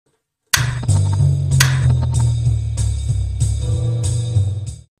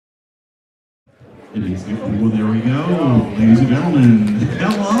Well, there we go. Ladies and gentlemen,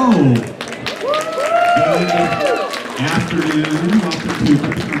 hello. Good afternoon. Welcome to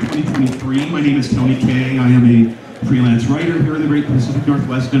Crypticon 2023. My name is Tony Kay. I am a freelance writer here in the Great Pacific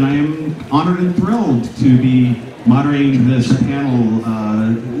Northwest, and I am honored and thrilled to be moderating this panel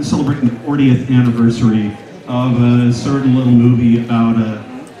celebrating the 40th anniversary of a certain little movie about a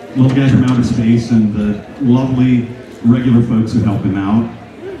little guy from outer space and the lovely regular folks who help him out.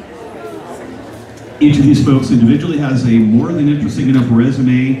 Each of these folks individually has a more than interesting enough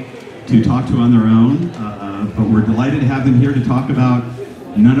resume to talk to on their own, but we're delighted to have them here to talk about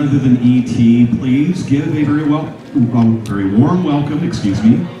none other than E.T. Please give a very warm welcome, excuse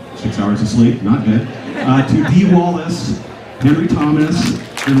me, 6 hours of sleep, not good, to Dee Wallace, Henry Thomas,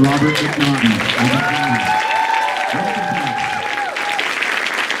 and Robert Macnaughton.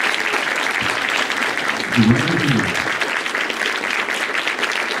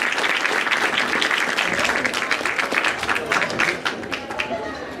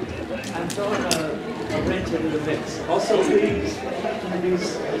 I'm throwing a wrench into the mix. Also, please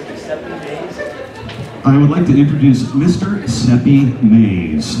introduce Mr. Seppi Mays. I would like to introduce Mr. Seppi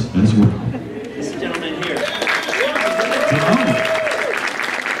Mays as well. This gentleman here.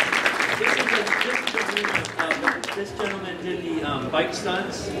 This gentleman did the bike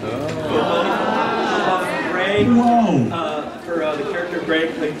stunts. Greg, for the character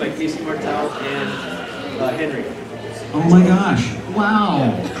Greg, played by Casey Martel and Henry. Oh my gosh!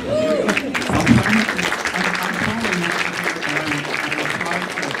 Wow!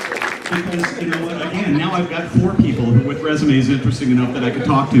 Because, you know what, again, now I've got 4 people who with resumes interesting enough that I could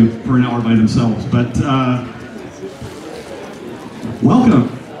talk to for an hour by themselves. But, welcome.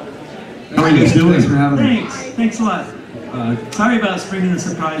 How are you guys doing? Thanks for having me. Thanks a lot. Sorry about springing the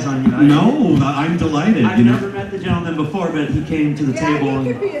surprise on you. No, I'm delighted. I've never met the gentleman before, but he came to the table.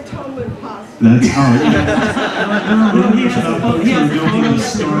 He could be a total imposter. That's he has the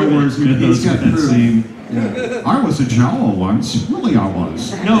Star Wars mythos with that same. Yeah. I was a Jawa once. Really, I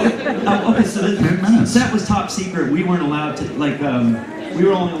was. No. Okay, so the 10 minutes. set was top secret. We weren't allowed to, we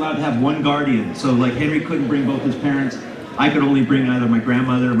were only allowed to have one guardian. So, Henry couldn't bring both his parents. I could only bring either my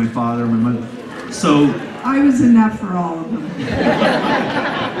grandmother, or my father, or my mother. So. I was enough for all of them.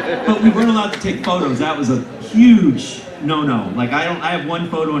 But we weren't allowed to take photos. That was a huge no-no. I have one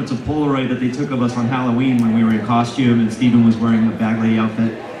photo, and it's a Polaroid that they took of us on Halloween when we were in costume, and Stephen was wearing a bag lady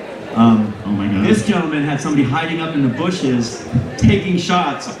outfit. Oh my God. This gentleman had somebody hiding up in the bushes, taking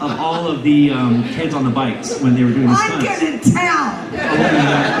shots of all of the kids on the bikes when they were doing the stunts. I'm gonna tell.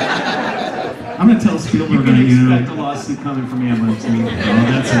 I'm gonna tell Spielberg. You can expect a lawsuit coming from Ambulance. Oh,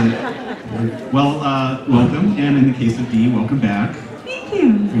 that's it. Well, welcome, and in the case of Dee, welcome back. Thank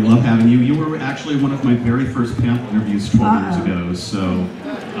you. We love having you. You were actually one of my very first panel interviews 12 years ago, so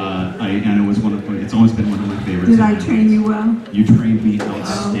and it was it's always been one of my favorites. Did I train you well? You trained me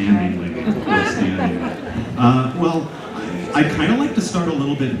outstandingly. Well, I'd kind of like to start a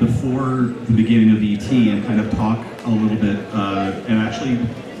little bit before the beginning of E.T. and kind of talk a little bit, and actually,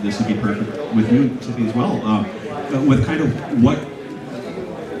 this would be perfect with you, Tiffany, as well, with kind of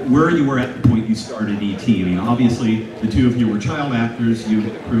where you were at the point you started E.T. I mean, obviously, the two of you were child actors. You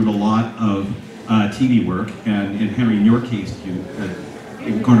accrued a lot of TV work, and Henry, in your case, you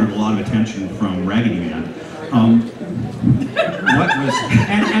garnered a lot of attention from Raggedy Man. What was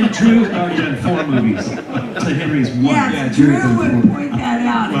and Drew had already done 4 movies to Henry's 1. Yeah, Drew would point that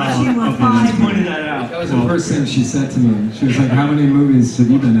out if she were 5. She pointed that out. That was the first thing she said to me. She was like, "How many movies have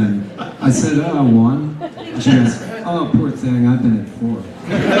you been in?" I said, "Oh, 1." She goes, "Oh, poor thing, I've been in 4."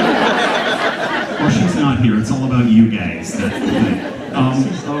 Well, she's not here. It's all about you guys. That's the thing.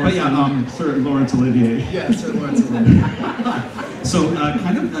 But yeah, Sir Laurence Olivier. Yeah, Sir Laurence Olivier. So,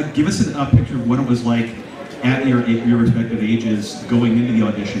 kind of give us a picture of what it was like at your respective ages going into the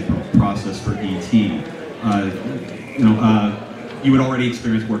audition process for E.T. You had already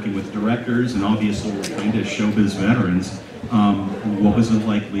experienced working with directors and obviously were kind of showbiz veterans. What was it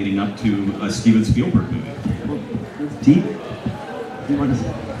like leading up to a Steven Spielberg movie? Dee?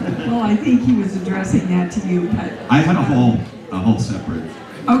 Well, I think he was addressing that to you, but... I had a whole separate...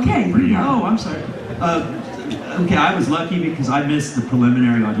 Okay, Oh, I'm sorry. Okay, I was lucky because I missed the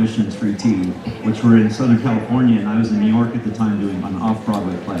preliminary auditions for E.T., which were in Southern California, and I was in New York at the time doing an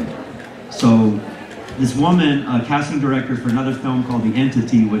off-Broadway play. So this woman, a casting director for another film called The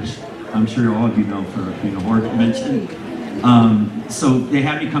Entity, which I'm sure all of you know for being a horror convention. So they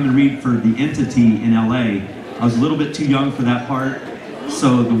had me come and read for The Entity in LA. I was a little bit too young for that part,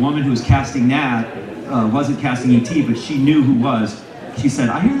 so the woman who was casting that wasn't casting E.T., but she knew who was. She said,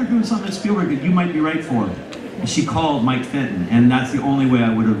 "I hear they're doing something at Spielberg that you might be right for." And she called Mike Fenton, and that's the only way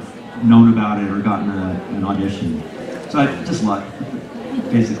I would have known about it or gotten an audition. So just luck,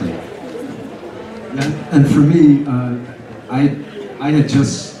 basically. And for me, I had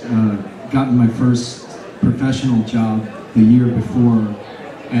just gotten my first professional job the year before,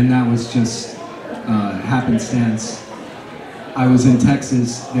 and that was just happenstance. I was in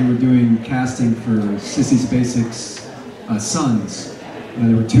Texas. They were doing casting for Sissy Spacek's sons.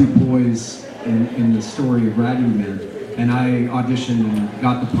 There were two boys in the story of Raggedy Man, and I auditioned and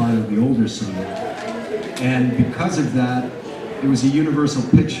got the part of the older son. And because of that, it was a Universal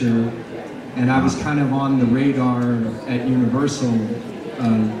picture, and I was kind of on the radar at Universal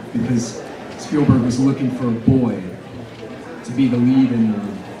because Spielberg was looking for a boy to be the lead in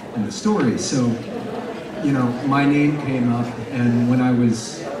the story. So, you know, my name came up, and when I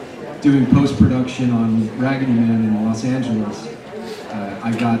was doing post-production on Raggedy Man in Los Angeles,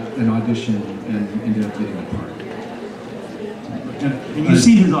 I got an audition and ended up getting the part. And you've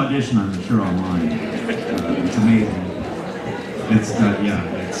seen his audition, I'm sure, online. It's amazing. It's, yeah,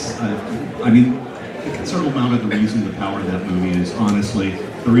 it's, I mean, a considerable amount of the reason, the power of that movie is, honestly,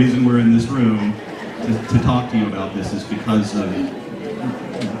 the reason we're in this room to talk to you about this is because of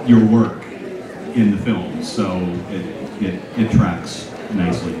your work in the film, so it tracks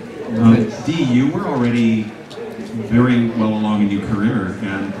nicely. Dee, you were already very well along in your career,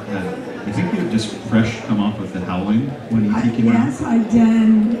 and I think you had just fresh come off with The Howling when E.T. came out. Yes, I've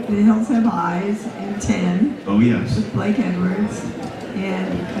done The Hills Have Eyes and 10. Oh, yes. With Blake Edwards.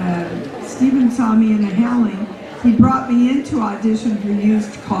 And Stephen saw me in The Howling. He brought me in to audition for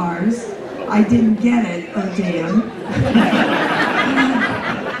Used Cars. I didn't get it, oh damn.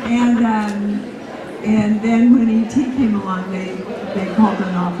 And then when E.T. came along, they called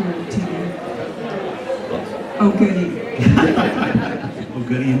an offer to me. Oh goody. Oh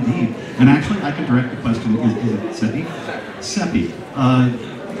goody indeed. And actually, I can direct the question, is it Seppi? Seppi.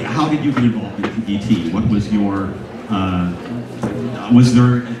 How did you get involved with E.T.? What was your, was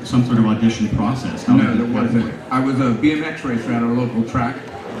there some sort of audition process? No, there wasn't. I was a BMX racer at our local track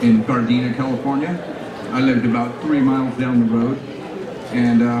in Gardena, California. I lived about 3 miles down the road.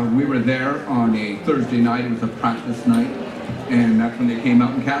 And we were there on a Thursday night. It was a practice night. And that's when they came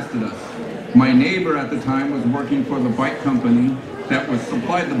out and casted us. My neighbor at the time was working for the bike company that was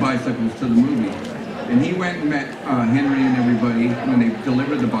supplied the bicycles to the movie. And he went and met Henry and everybody when they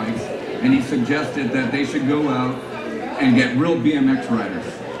delivered the bikes. And he suggested that they should go out and get real BMX riders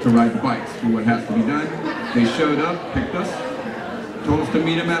to ride the bikes, do what has to be done. They showed up, picked us, told us to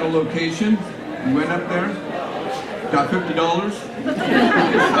meet him at a location. We went up there, got $50.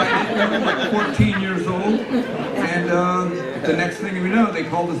 Like 14 years old, and the next thing we know, they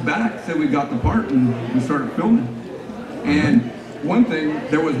called us back, said we got the part, and we started filming. And one thing,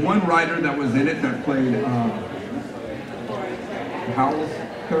 there was one writer that was in it that played Howell's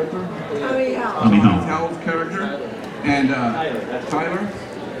character. Howell's character, and Tyler.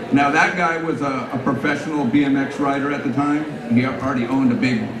 Now that guy was a professional BMX rider at the time. He already owned a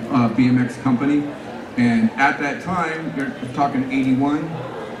big BMX company. And at that time, you're talking 81,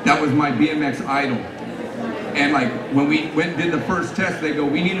 that was my BMX idol. And like, when we went and did the first test, they go,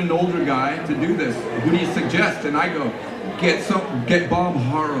 we need an older guy to do this. Who do you suggest? And I go, get Bob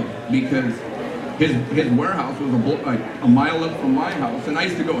Harrow, because his warehouse was like a mile up from my house. And I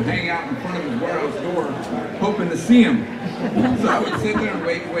used to go hang out in front of his warehouse door, hoping to see him. So I would sit there and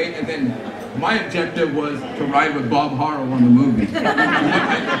wait, and then my objective was to ride with Bob Harrow on the movie.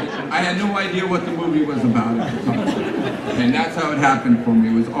 I had no idea what the movie was about at the time. And that's how it happened for me.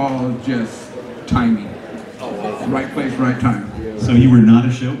 It was all just timing. Right place, right time. So you were not a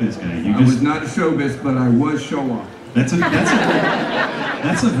showbiz guy. I was not a showbiz, but I was show-off. That's a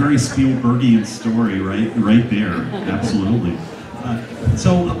very Spielbergian story, right there. Absolutely.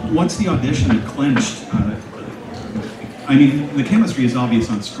 So once the audition had clinched, I mean, the chemistry is obvious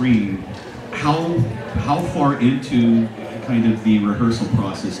on screen. How far into kind of the rehearsal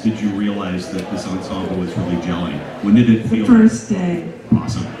process did you realize that this ensemble was really gelling? When did it feel? The first day.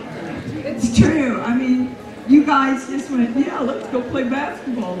 Awesome. It's true. I mean, you guys just went, yeah, let's go play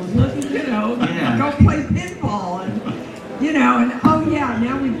basketball and let's, go play pinball and, and oh yeah,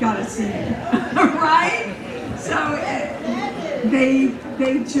 now we've got to sing, right? So they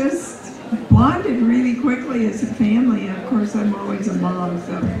just bonded really quickly as a family, and of course I'm always a mom,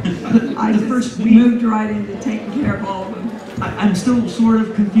 so I just moved right into taking care of all of them. I'm still sort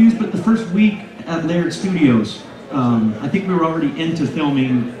of confused, but the first week at Laird Studios, I think we were already into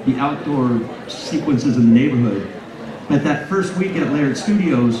filming the outdoor sequences in the neighborhood. But that first week at Laird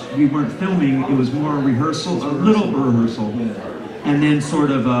Studios, we weren't filming, it was more rehearsal, a little rehearsal. And then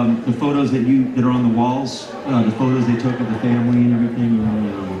sort of the photos that are on the walls, the photos they took of the family and everything.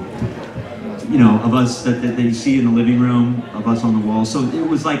 you know, of us that you see in the living room, of us on the wall. So it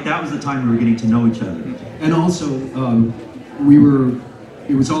was like, that was the time we were getting to know each other. And also,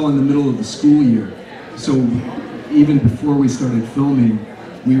 it was all in the middle of the school year. So even before we started filming,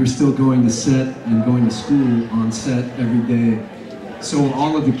 we were still going to set and going to school on set every day. So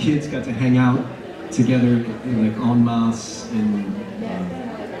all of the kids got to hang out together, like en masse, and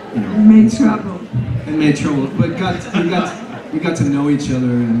you know, made trouble. And made trouble, but we got to know each other,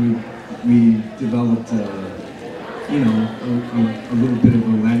 and we developed, you know, a little bit of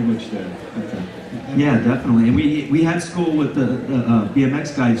a language there. Yeah, definitely. And we had school with the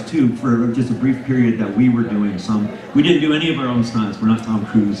BMX guys too for just a brief period that we were doing some. We didn't do any of our own stunts. We're not Tom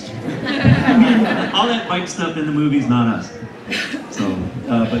Cruise. All that bike stuff in the movies, not us. So,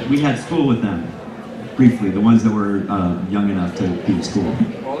 but we had school with them briefly. The ones that were young enough to be in school.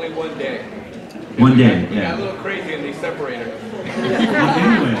 Only one day. One day, We yeah. got a little crazy and they separated. Well,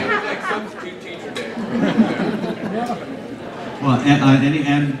 anyway. It was like substitute teacher day. Well,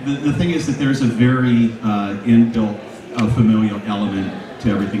 and the thing is that there's a very inbuilt familial element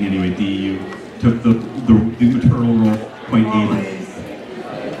to everything anyway. Dee, you took the maternal role quite ably.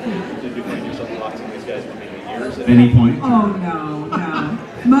 Did you find yourself boxing these guys for many years? At any point? Oh, no.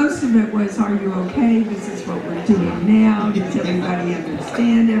 Most of it was, are you okay? This is what we're doing now. Does everybody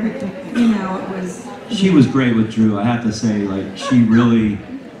understand everything? You know, it was... She was great with Drew, I have to say. Like, she really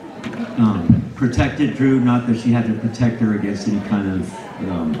protected Drew, not that she had to protect her against any kind of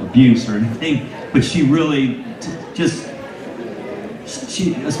abuse or anything, but she really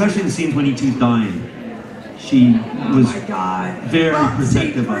especially the scenes when E.T.'s dying, she was my God. very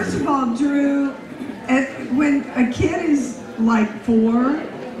protective First of of her. all, Drew, when a kid is like 4,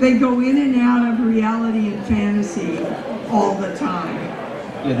 they go in and out of reality and fantasy all the time.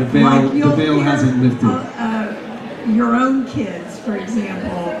 Yeah, the Like veil hasn't lifted. Your own kids, for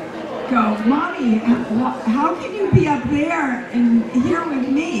example, go, Mommy, how can you be up there and here with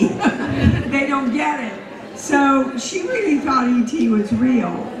me? They don't get it. So she really thought E.T. was real.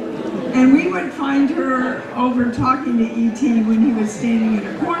 And we would find her over talking to E.T. when he was standing in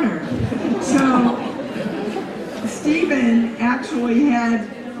a corner. So Stephen actually had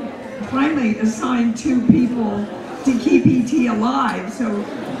finally assigned 2 people to keep E.T. alive so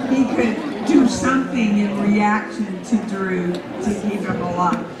he could do something in reaction to Drew to keep him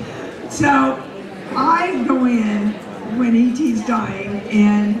alive. So I go in when E.T.'s dying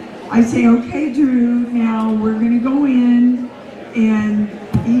and I say, okay, Drew, now we're going to go in and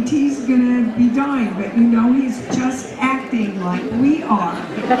E.T.'s going to be dying, but you know he's just acting like we are.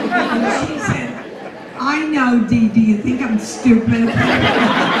 And she said, I know, Dee, do you think I'm stupid?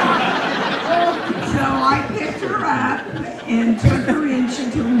 So I picked her up and took her in. She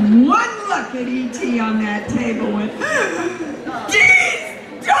took one look at E.T. on that table and went,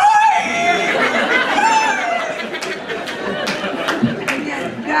 Dee's dying!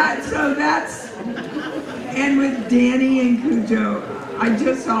 And with Danny and Cujo, I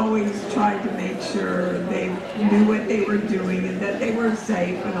just always tried to make sure they knew what they were doing and that they were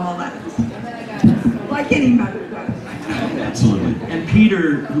safe and all that. Like any mother does. Absolutely. And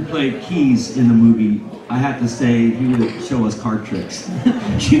Peter, who played Keys in the movie, I have to say, he would show us card tricks.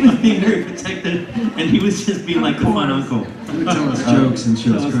 She was being very protective, and he was just being like the fun uncle. He would tell us jokes and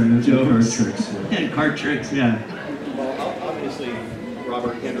show us card tricks. Yeah, card tricks, yeah. Well, obviously,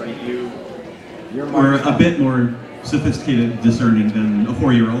 Robert, Henry, you're We're a bit more sophisticated, discerning than a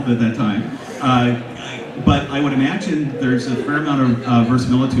 4-year-old at that time. But I would imagine there's a fair amount of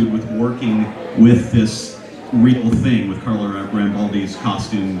verisimilitude with working with this real thing, with Carla Rambaldi's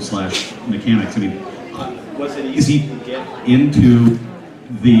costume / mechanics. I mean, was it is he easy to get into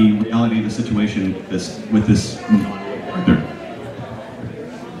the reality of the situation with this character?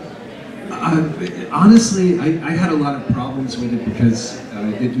 Honestly, I had a lot of problems with it because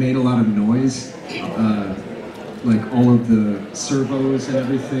it made a lot of noise. Like all of the servos and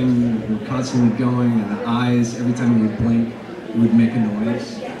everything were constantly going, and the eyes, every time you would blink, it would make a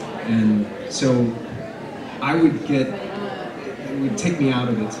noise. And so it would take me out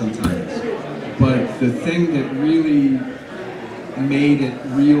of it sometimes. But the thing that really made it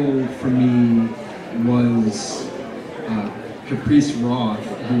real for me was Caprice Roth,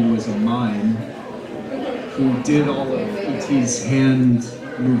 who was a mime, who did all of E.T.'s hand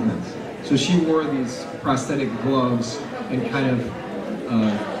movements. So she wore these prosthetic gloves and kind of,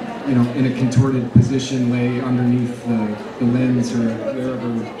 in a contorted position, lay underneath the lens or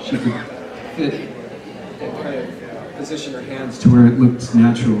wherever she could fit, and kind of position her hands to where it looked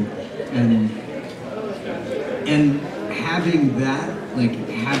natural. And having that, like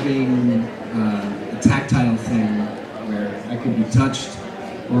having a tactile thing where I could be touched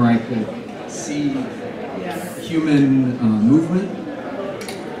or I could see human movement,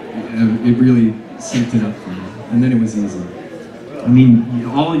 it really synced it up for me. And then it was easy. I mean,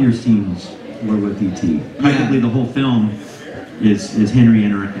 all your scenes were with E.T. Practically the whole film is Henry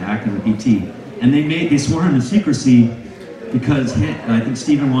interacting with E.T. And they swore him to secrecy because I think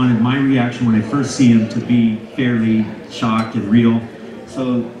Stephen wanted my reaction when I first see him to be fairly shocked and real.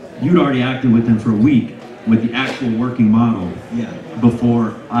 So you'd already acted with him for a week with the actual working model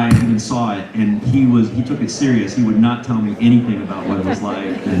before I even saw it, and he took it serious. He would not tell me anything about what it was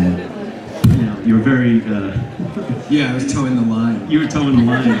like, and you know, you were very I was towing the line. You were towing the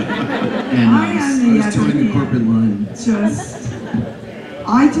line. And I was towing the corporate line.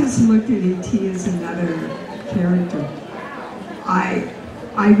 I just looked at E.T. as another character.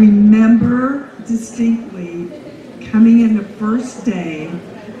 I remember distinctly coming in the first day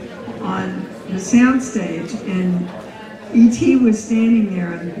on the soundstage, and E.T. was standing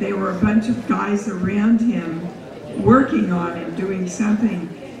there, and there were a bunch of guys around him working on him, doing something,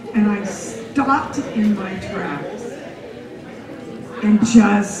 and I stopped in my tracks and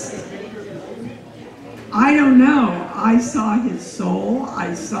just, I don't know, I saw his soul,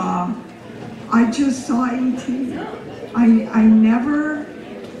 I just saw E.T. I never,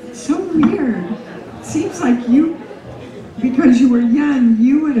 so weird. Seems like you, because you were young,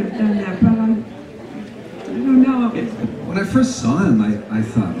 you would have done that, but I don't know. When I first saw him, I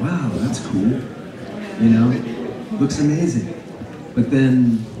thought, wow, that's cool. You know, looks amazing. But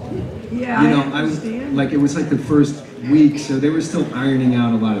then, yeah, you know, I understand. it was like the first week, so they were still ironing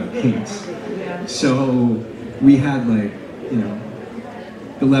out a lot of kinks. Yeah. So we had the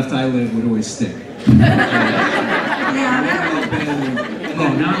left eyelid would always stick. Oh,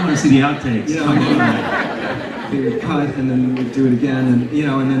 now I want to see the outtakes. You know, they would cut and then we'd do it again, and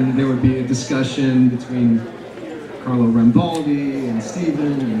and then there would be a discussion between Carlo Rambaldi and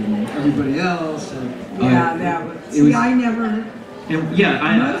Steven and everybody else. And, that was. I never. And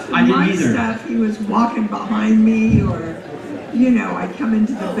I didn't either. Stuff, he was walking behind me, or I'd come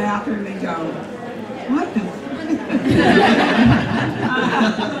into the bathroom and go, what the.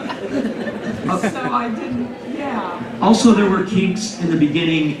 So I didn't. Also, there were kinks in the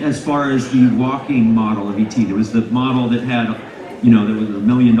beginning as far as the walking model of E.T. There was the model that had, there was $1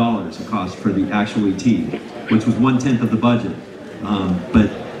 million it cost for the actual E.T., which was 1/10 of the budget.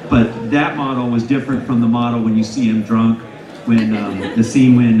 But that model was different from the model when you see him drunk, when the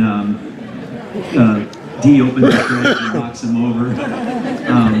scene when Dee opens the fridge and knocks him over,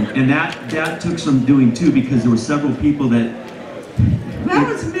 and that took some doing too, because there were several people that. That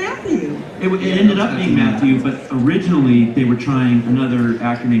was Matthew. It ended up being Matthew, but originally they were trying another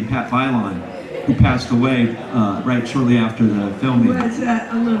actor named Pat Bailon, who passed away right shortly after the filming. Was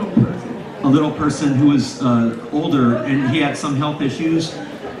that a little person? A little person who was older, and he had some health issues,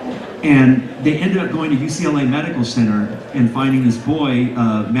 and they ended up going to UCLA Medical Center and finding this boy,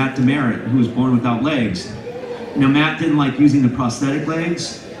 Matt Demerit, who was born without legs. Now Matt didn't like using the prosthetic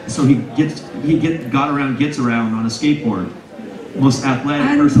legs, so he gets around on a skateboard. Most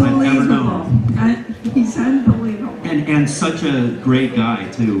athletic person I've ever known. He's unbelievable. And such a great guy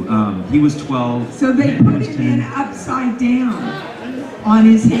too. He was 12. So they put him in upside down on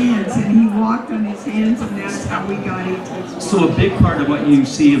his hands, and he walked on his hands, and that's how we got E.T. So a big part of what you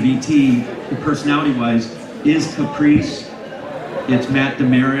see of E.T., personality-wise, is Caprice. It's Matt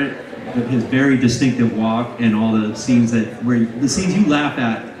Demerit, his very distinctive walk, and all the scenes the scenes you laugh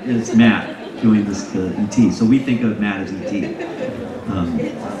at is Matt doing this to E.T. So we think of Matt as E.T.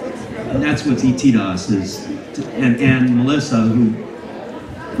 And that's what's E.T. to us is, and Melissa, who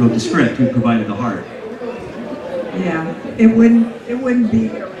wrote the script, who provided the heart. Yeah, it wouldn't be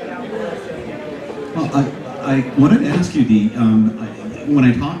here without Melissa. Well, I wanted to ask you, Dee, when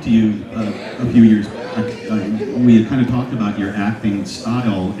I talked to you a few years back, we had kind of talked about your acting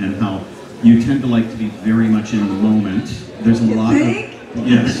style and how you tend to like to be very much in the moment. There's a lot of...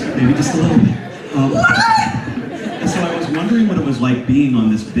 Yes, maybe just a little bit. And so I was wondering what it was like being on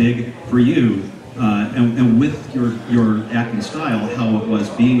this big, for you, and with your acting style, how it was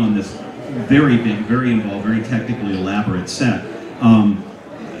being on this very big, very involved, very technically elaborate set.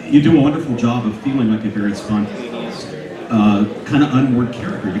 You do a wonderful job of feeling like a very spontaneous, kind of unmoored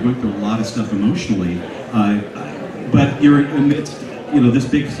character. You're going through a lot of stuff emotionally, but you're amidst this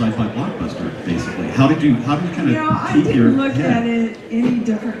big sci-fi blockbuster, basically. How did you kind of keep your I didn't look at it any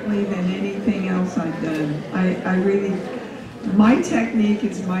differently than anything else I've done. I really, my technique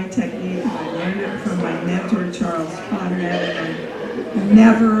is my technique. I learned it from my mentor, Charles Conrad, and I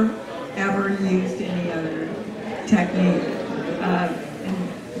never, ever used any other technique. And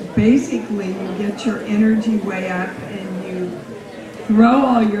basically, you get your energy way up and you throw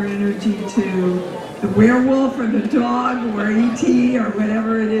all your energy to the werewolf or the dog or ET or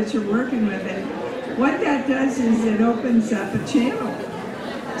whatever it is you're working with. And what that does is it opens up a channel.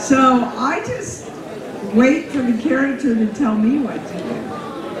 So I just wait for the character to tell me what to do.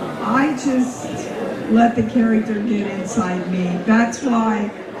 I just let the character get inside me. That's why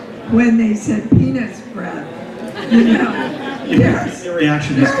when they said penis breath, you know, your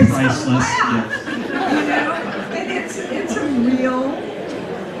reaction is priceless. Yes. You know, and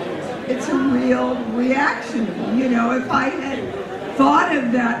it's a real reaction. You know, if I had thought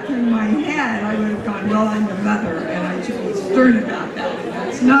of that through my head, I would have gone, well, I'm the mother, and I should be stern about that.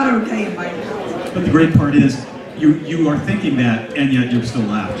 It's not okay in my house. But the great part is, you are thinking that, and yet you're still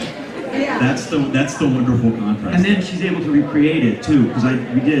laughing. Yeah. That's the wonderful contrast. And then she's able to recreate it too, because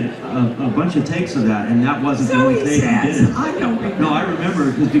we did a bunch of takes of that, and that wasn't the only take you did it. I don't remember. No, I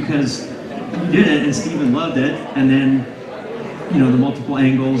remember because you did it, and Stephen loved it, and then you know the multiple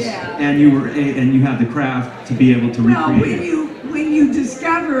angles, and you have the craft to be able to recreate it. When you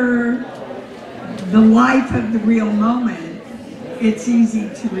discover the life of the real moment, it's easy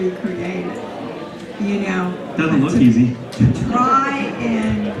to recreate it. You know, doesn't look easy. To try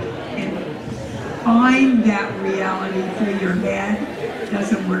and find that reality through your head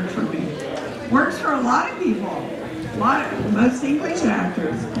doesn't work for me. Works for a lot of people. Most English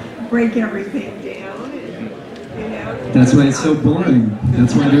actors break everything down. And, you know, that's why it's so boring.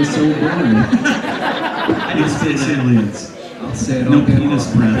 That's why they're so boring. I need space aliens. I'll say it no all day penis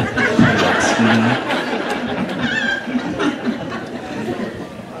long. breath.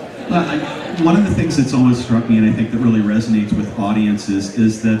 One of the things that's always struck me, and I think that really resonates with audiences,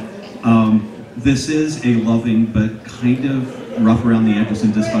 is that this is a loving but kind of rough around the edges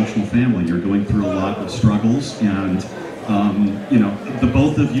and dysfunctional family. You're going through a lot of struggles, and you know, the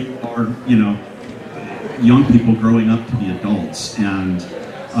both of you are, you know, young people growing up to be adults, and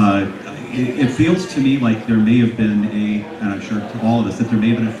it feels to me like there may have been and I'm sure to all of us, that there may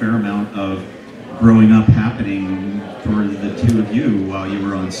have been a fair amount of growing up happening for the two of you while you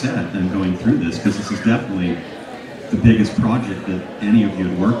were on set and going through this, because this is definitely the biggest project that any of you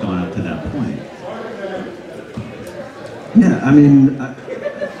had worked on up to that point. Yeah, I mean,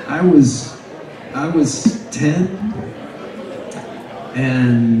 I was 10,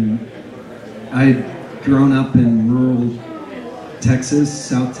 and I'd grown up in rural Texas,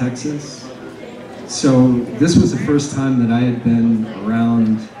 South Texas. So this was the first time that I had been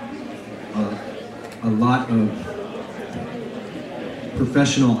around a lot of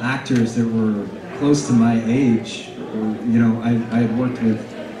professional actors that were close to my age. You know, I had worked with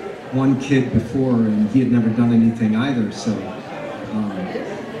one kid before, and he had never done anything either. So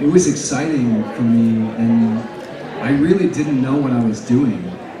it was exciting for me, and I really didn't know what I was doing.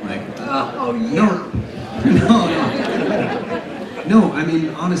 Like, oh yeah. No, I mean,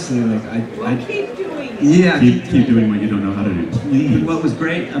 honestly, like, I keep doing it. Yeah, keep doing what you don't know how to do, please. What was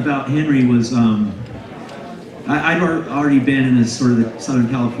great about Henry was, I'd already been in this sort of the Southern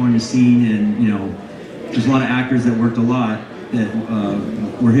California scene, and you know, there's a lot of actors that worked a lot that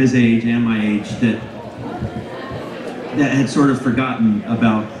were his age and my age that had sort of forgotten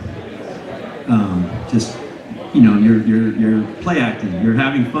about just, you know, you're play acting, you're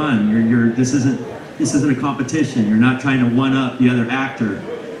having fun, this isn't a competition, you're not trying to one up the other actor,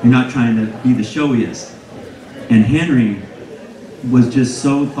 you're not trying to be the showiest. And Henry was just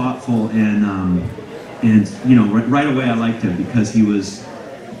so thoughtful, and you know, right away I liked him because he was,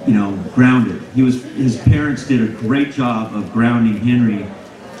 you know, grounded. His parents did a great job of grounding Henry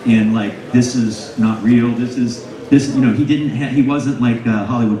in, like, this is not real, this, you know, he wasn't like a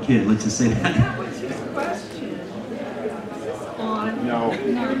Hollywood kid, let's just say that. That was his question. No.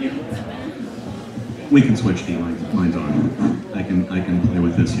 We can switch the mine's on. I can play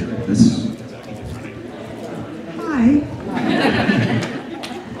with this here. Hi.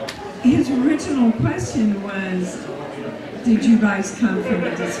 His original question was, did you guys come from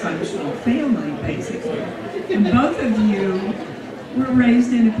a dysfunctional family, basically? And both of you were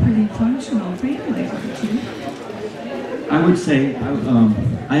raised in a pretty functional family, weren't you? I would say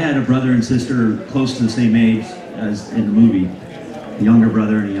I had a brother and sister close to the same age as in the movie, a younger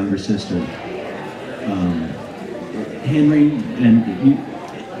brother and a younger sister. Henry, and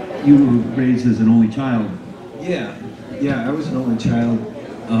you were raised as an only child. Yeah, I was an only child,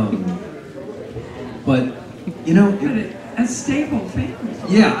 but you know, A stable family.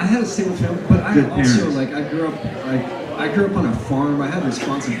 yeah, I had a stable family, but I Good also parents. like I grew up on a farm. I had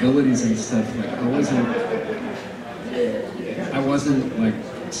responsibilities and stuff. Like I wasn't like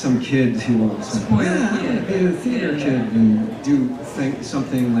some kid who was like, yeah, I'm gonna be a theater kid and do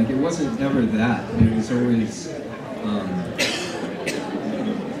something. Like, it wasn't ever that. It was always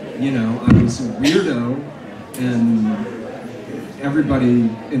you know, I was a weirdo, and everybody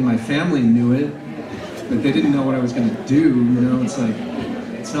in my family knew it, but they didn't know what I was going to do, you know. It's like,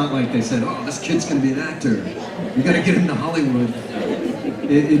 it's not like they said, oh, this kid's going to be an actor, you got to get him to Hollywood.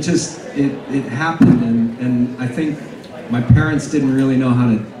 It happened, and I think my parents didn't really know how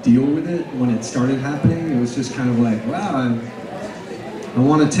to deal with it when it started happening. It was just kind of like, wow, I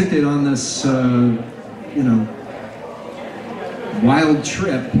want a ticket on this, you know, wild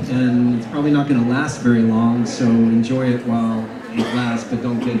trip, and it's probably not going to last very long, so enjoy it while it lasts, but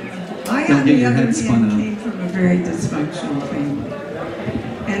don't get your head spun out. I came from a very dysfunctional family,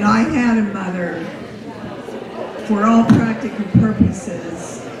 and I had a mother, for all practical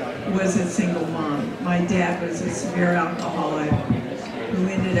purposes, was a single mom. My dad was a severe alcoholic who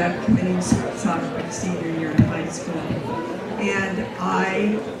ended up committing suicide my senior year in high school. And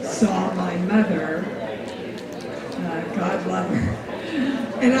I saw my mother, God love her,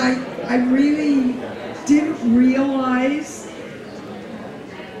 and I really didn't realize,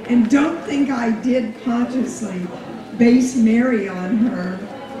 and don't think I did consciously, base Mary on her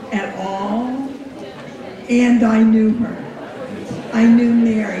at all. And I knew her. I knew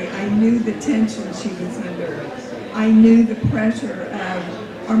Mary. I knew the tension she was under. I knew the pressure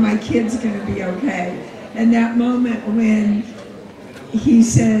of, are my kids going to be okay? And that moment when he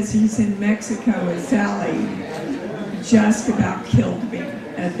says he's in Mexico with Sally just about killed me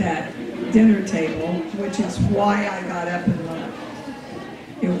at that dinner table, which is why I got up and left.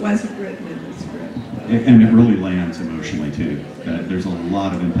 It wasn't written in the script. And it really lands emotionally too. There's a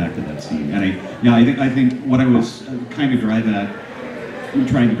lot of impact to that scene. And I think what I was trying to drive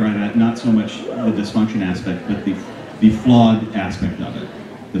at, not so much the dysfunction aspect, but the flawed aspect of it.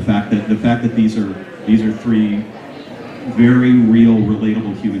 The fact that these are three very real,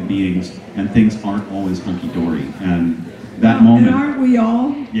 relatable human beings, and things aren't always hunky-dory. And that moment. And aren't we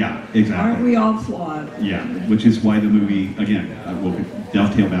all? Yeah, exactly. Aren't we all flawed? Yeah, which is why the movie, again, we'll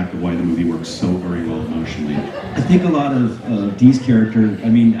dovetail back to why the movie works so very well emotionally. I think a lot of Dee's character, I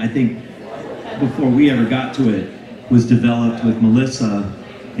mean, I think before we ever got to it, was developed with Melissa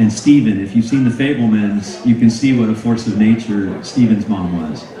and Stephen. If you've seen The Fabelmans, you can see what a force of nature Stephen's mom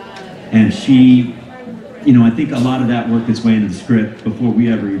was. And she, you know, I think a lot of that worked its way into the script before we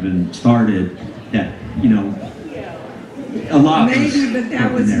ever even started, that, you know, a lot maybe, but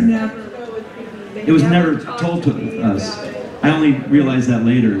that was never. It was never told to us. I only realized that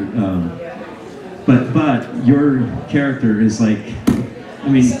later. But your character is like, I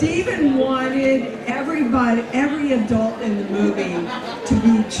mean, Stephen wanted everybody, every adult in the movie, to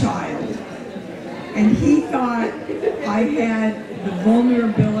be a child, and he thought I had the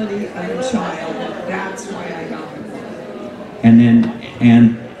vulnerability of a child. That's why I got him.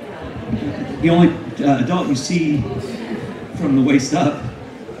 And the only adult you see from the waist up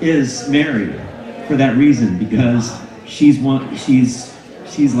is Mary, for that reason, because she's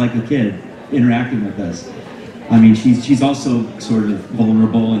like a kid interacting with us. I mean, she's also sort of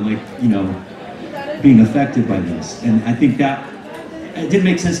vulnerable and, like, you know, being affected by this. And I think that it didn't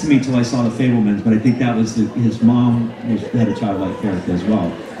make sense to me until I saw The Fabelmans, but I think that was his mom had a childlike character as well.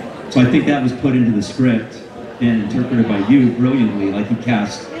 So I think that was put into the script and interpreted by you brilliantly, like you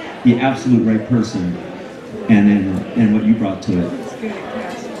cast the absolute right person, and what you brought to it.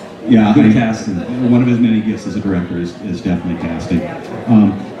 Yeah, good casting. One of his many gifts as a director is definitely casting.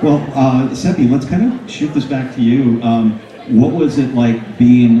 Seppi, let's kind of shift this back to you. What was it like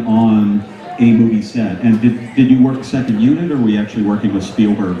being on a movie set? And did you work second unit, or were you actually working with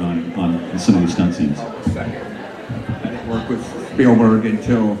Spielberg on some of the stunt scenes? Second. I didn't work with Spielberg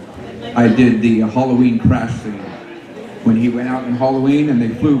until I did the Halloween crash scene. When he went out in Halloween and they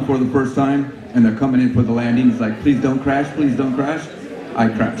flew for the first time, and they're coming in for the landing, he's like, please don't crash, please don't crash. I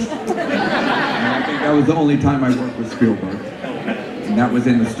crashed. And I think that was the only time I worked with Spielberg. And that was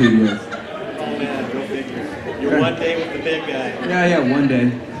in the studios. Oh man, go figure. You're one day with the big guy. Yeah, one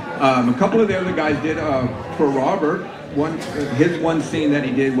day. A couple of the other guys did, for Robert, his one scene that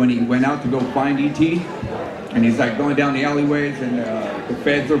he did when he went out to go find E.T., and he's like going down the alleyways and the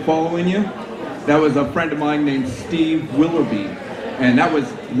feds are following you. That was a friend of mine named Steve Willoughby. And that was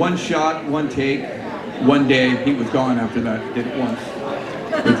one shot, one take, one day. He was gone after that, did it once,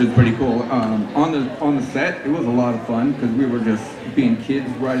 which is pretty cool. On the set, it was a lot of fun because we were just being kids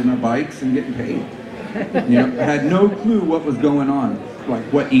riding our bikes and getting paid. You know, had no clue what was going on, like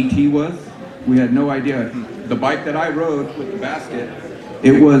what E.T. was. We had no idea. The bike that I rode with the basket,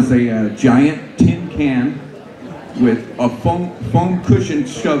 it was a giant tin can with a foam cushion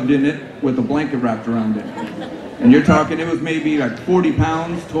shoved in it with a blanket wrapped around it. And you're talking, it was maybe like 40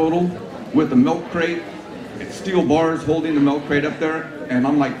 pounds total with a milk crate steel bars holding the milk crate up there, and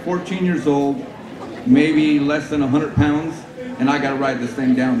I'm like 14 years old, maybe less than 100 pounds, and I got to ride this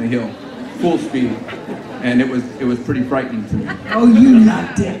thing down the hill, full speed, and it was pretty frightening to me. Oh, you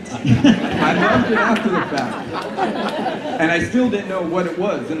loved it. I loved it after the fact, and I still didn't know what it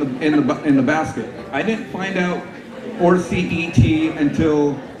was in the basket. I didn't find out or see E.T.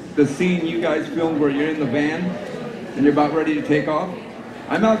 until the scene you guys filmed where you're in the van and you're about ready to take off.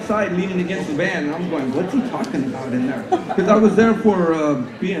 I'm outside leaning against the van and I'm going, what's he talking about in there? Because I was there for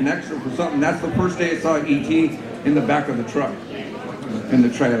being an extra for something. That's the first day I saw E.T. in the back of the truck, in the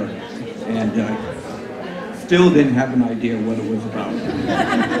trailer. And still didn't have an idea what it was about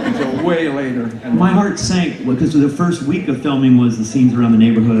until way later. And my heart sank because the first week of filming was the scenes around the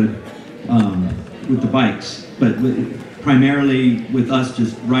neighborhood with the bikes, but primarily with us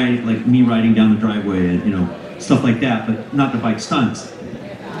just riding, like me riding down the driveway and stuff like that, but not the bike stunts.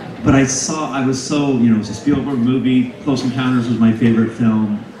 But I was so, it was a Spielberg movie. Close Encounters was my favorite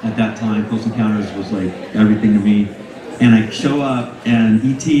film at that time. Close Encounters was like everything to me. And I show up and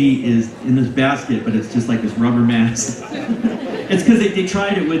E.T. is in this basket, but it's just like this rubber mask. It's because they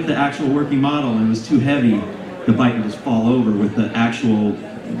tried it with the actual working model and it was too heavy. The bike would just fall over with the actual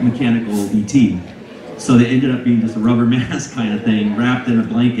mechanical E.T. So they ended up being just a rubber mask kind of thing, wrapped in a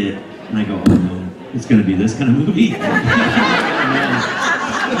blanket. And I go, oh no, it's going to be this kind of movie.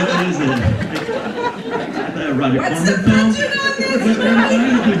 What is it? What's the budget on this?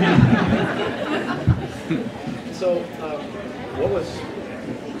 So, what was?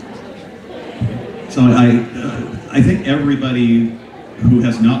 So I think everybody who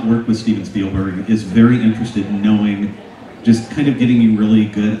has not worked with Steven Spielberg is very interested in knowing, just kind of getting a really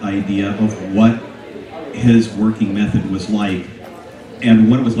good idea of what his working method was like,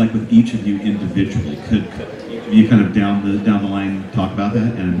 and what it was like with each of you individually. Could you kind of down the line talk about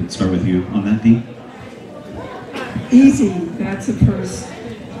that, and start with you on that, Dee? Easy, that's the first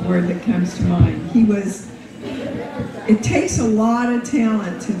word that comes to mind. It takes a lot of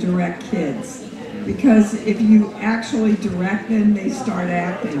talent to direct kids, because if you actually direct them, they start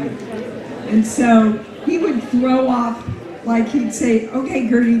acting. And so he would throw off, like he'd say, okay,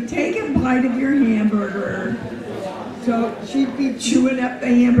 Gertie, take a bite of your hamburger. So she'd be chewing up the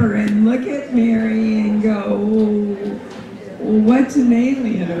hamburger and look at Mary and go, oh, well, what's an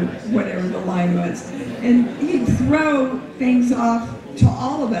alien, or whatever the line was. And he'd throw things off to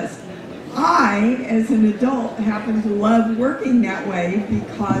all of us. I, as an adult, happen to love working that way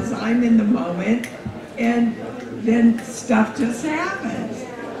because I'm in the moment and then stuff just happens.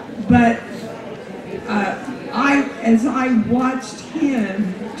 But as I watched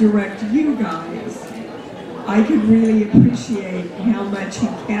him direct you guys, I could really appreciate how much he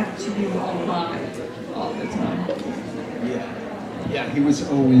kept you alive all the time. Yeah, he was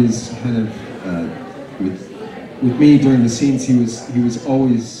always kind of with me during the scenes. He was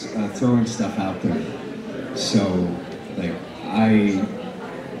always throwing stuff out there. So like I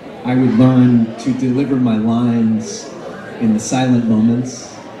would learn to deliver my lines in the silent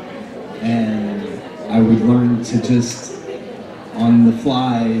moments, and I would learn to just on the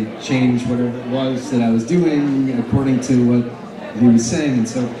fly change whatever it was that I was doing according to what he was saying. And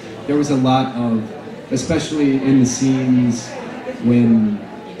so there was a lot of, especially in the scenes when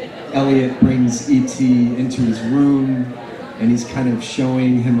Elliot brings E.T. into his room and he's kind of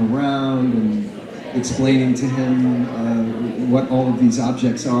showing him around and explaining to him what all of these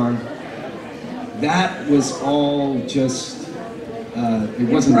objects are. That was all just, it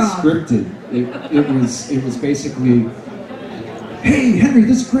wasn't scripted. It was basically, hey, Henry,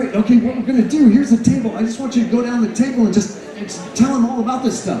 this is great. Okay, what we're gonna do, here's the table. I just want you to go down the table and just tell him all about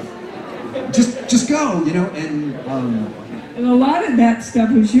this stuff. Just go, and a lot of that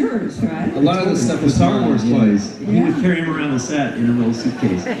stuff was yours, right? A lot of the stuff was Star Wars toys. Yeah. He would carry him around the set in a little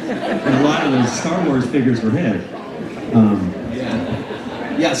suitcase. And a lot of those Star Wars figures were his.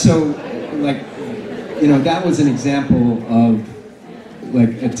 Yeah, so, like, that was an example of,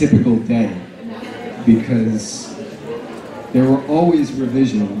 like, a typical day. Because there were always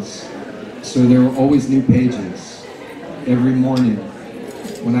revisions, so there were always new pages. Every morning,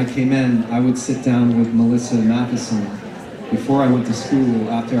 when I came in, I would sit down with Melissa Matheson before I went to school,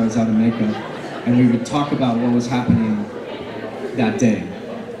 after I was out of makeup, and we would talk about what was happening that day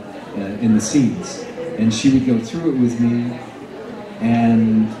in the scenes. And she would go through it with me,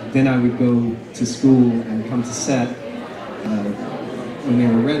 and then I would go to school and come to set when they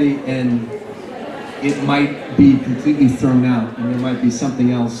were ready, and it might be completely thrown out, and there might be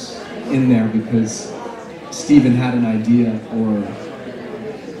something else in there because Steven had an idea or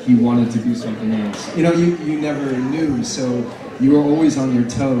he wanted to do something else. You never knew, so you were always on your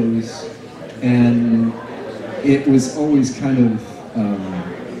toes, and it was always kind of,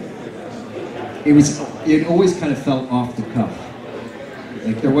 it always kind of felt off the cuff.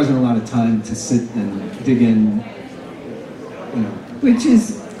 Like there wasn't a lot of time to sit and dig in, you know. Which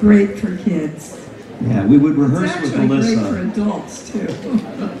is great for kids. Yeah, we would rehearse with Melissa. It's actually great for adults too.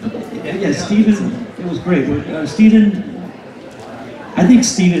 Yeah, Stephen, it was great. Stephen, I think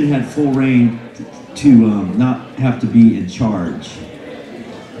Stephen had full reign to not have to be in charge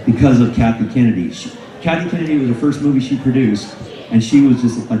because of Kathy Kennedy. Kathy Kennedy was the first movie she produced, and she was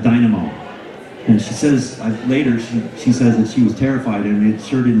just a dynamo. And she says, later, she says that she was terrified, and it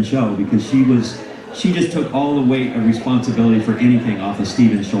sure didn't show, because she just took all the weight of responsibility for anything off of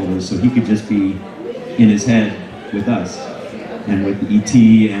Stephen's shoulders, so he could just be in his head with us, and with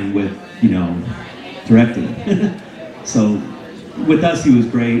E.T., and with, you know, directing. So, with us, he was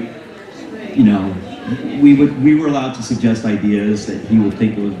great. You know, we were allowed to suggest ideas that he would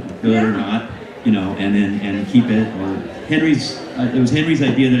think was good or not, you know, and keep it. Or it was Henry's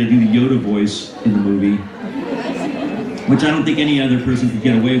idea that I do the Yoda voice in the movie, which I don't think any other person could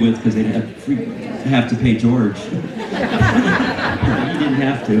get away with because they'd have to pay George. He didn't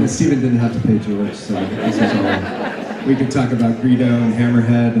have to. And Stephen didn't have to pay George, so this is all. We could talk about Greedo and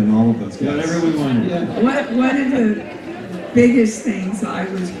Hammerhead and all of those guys. Whatever we wanted. Yeah. One of the biggest things I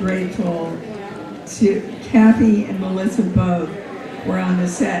was grateful to Kathy and Melissa both were on the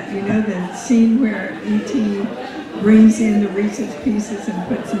set. You know the scene where E.T. brings in the Reese's Pieces and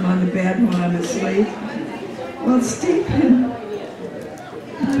puts them on the bed while I'm asleep? Well, Stephen,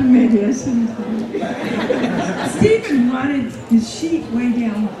 maybe I shouldn't say. Stephen wanted the sheet way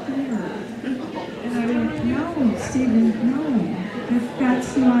down here. And I went, no, Stephen, no,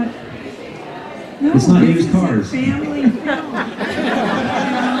 that's not. No, it's not used cars. A family film.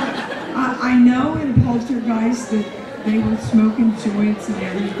 I know in Poltergeist that they were smoking joints and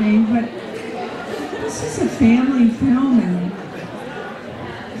everything, but this is a family film, and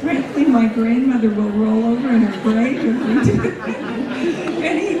frankly, my grandmother will roll over in her grave if we do it.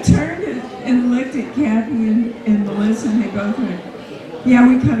 And he turned and looked at Kathy and Melissa, and they both went, yeah,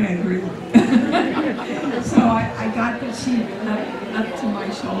 we kind of agree. So I got the sheet up to my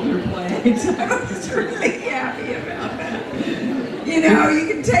shoulder blades. I was really happy about that. You know, you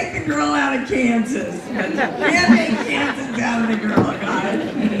can take the girl out of Kansas, but you can't take Kansas out of the girl,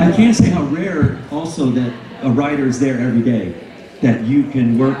 guys. I can't say how rare also that a writer is there every day that you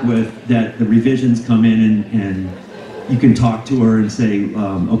can work with, that the revisions come in and you can talk to her and say,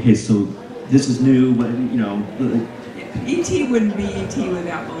 okay, so this is new, but you know. E.T. wouldn't be E.T.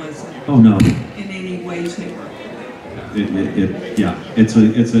 without Melissa. Oh no. In any way, shape, or Yeah, it's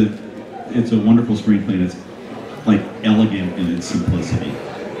a wonderful screenplay, and it's like elegant in its simplicity,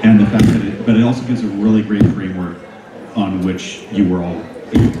 and the fact that but it also gives a really great framework on which you were all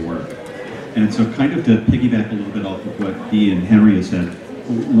able to work. And so, kind of to piggyback a little bit off of what Dee and Henry have said,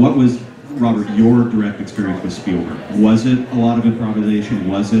 what was, Robert, your direct experience with Spielberg? Was it a lot of improvisation?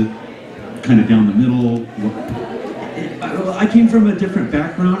 Was it kind of down the middle? I came from a different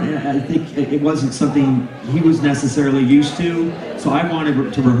background, and I think it wasn't something he was necessarily used to. So I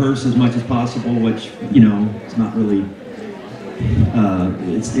wanted to rehearse as much as possible, which, you know, it's not really.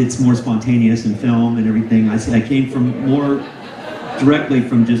 It's more spontaneous in film and everything. I came from more directly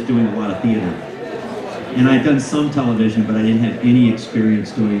from just doing a lot of theater, and I'd done some television, but I didn't have any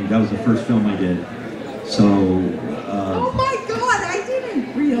experience doing. That was the first film I did. So. Oh my God! I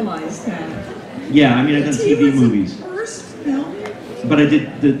didn't realize that. Yeah, I mean, I've done TV movies. First film. But I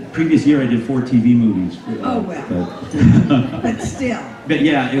did, the previous year I did 4 TV movies. Oh, well. But still. But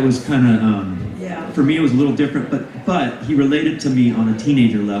yeah, it was kind of, yeah. For me it was a little different, but he related to me on a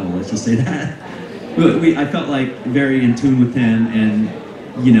teenager level, let's just say that. I felt like very in tune with him, and,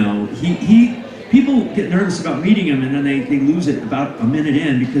 you know, people get nervous about meeting him, and then they lose it about a minute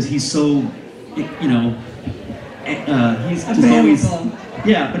in, because he's so, you know, he's just always...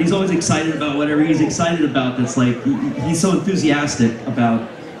 Yeah, but he's always excited about whatever he's excited about. That's like, he's so enthusiastic about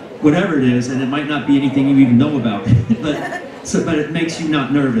whatever it is, and it might not be anything you even know about. but it makes you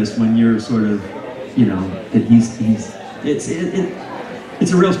not nervous when you're sort of, you know, that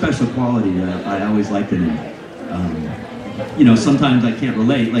it's a real special quality that I always liked in him. You know, sometimes I can't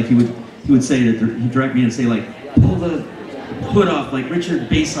relate. Like he would say that he'd direct me and say, like, pull the hood off like Richard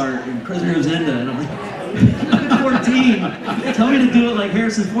Basehart in Prisoner of Zenda, and I'm like, I'm 14. Tell me to do it like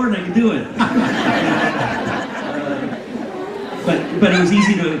Harrison Ford, and I can do it. But it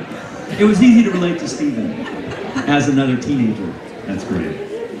was easy to relate to Stephen as another teenager. That's great.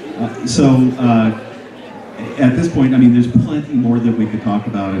 At this point, I mean, there's plenty more that we could talk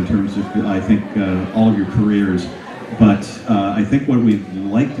about in terms of, I think, all of your careers. But I think what we'd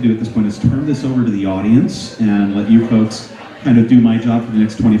like to do at this point is turn this over to the audience and let you folks kind of do my job for the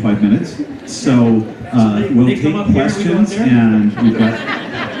next 25 minutes. So we'll take questions, and we've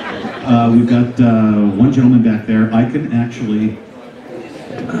got one gentleman back there. I can actually,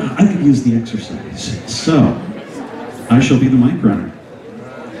 I could use the exercise. So I shall be the mic runner.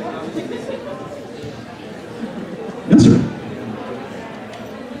 Yes, sir.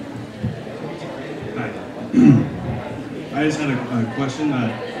 I just had a question. I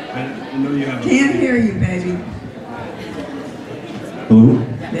know you have. Can't hear you, baby. Hello.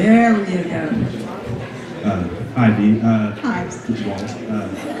 There we go. Hi, Dee. Hi. Dee Wallace.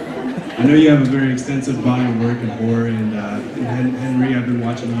 I know you have a very extensive body of work in horror, and Henry, I've been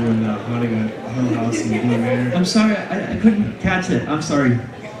watching you in Haunting a Hill House in Blue Manor. I'm sorry, I couldn't catch it. I'm sorry.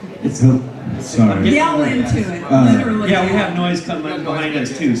 It's sorry. Yell into it, literally. Yeah, we have noise coming behind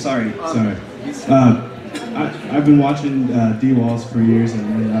us too. Sorry. Sorry. I've been watching Dee Wallace for years,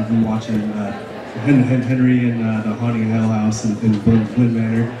 and I've been watching Henry in the Haunting a Hill House in Blue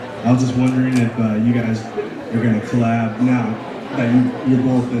Manor. I was just wondering if you guys are going to collab now that you're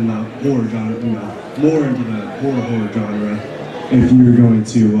both in the horror genre, you know, more into the horror genre, if you're going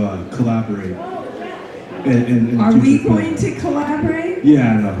to collaborate. Are we going to collaborate?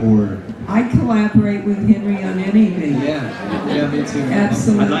 Yeah, in the horror. I collaborate with Henry on anything. Yeah, me too.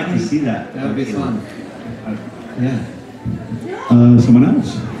 Absolutely. I'd like to see that. That would be fun. Yeah. Someone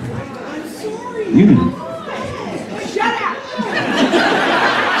else? I'm sorry. You do. Shut up.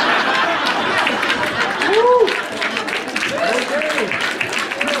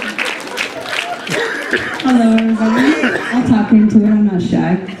 Hello, everybody. I'll talk into it. I'm not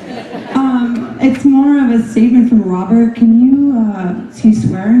shy. It's more of a statement from Robert. Can you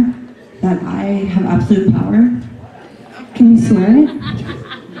swear that I have absolute power? Can you swear it?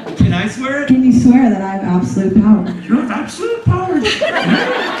 Can I swear it? Can you swear that I have absolute power? You have absolute power. Thank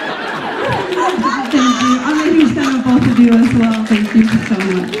you. I'm a huge fan of both of you as well. Thank you so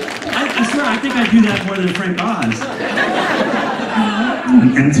much. I swear, I think I do that more than Frank Oz.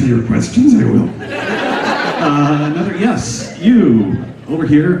 Answer your questions, I will. Another yes. You over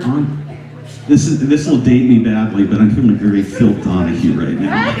here on. This will date me badly, but I'm feeling very Phil Donahue right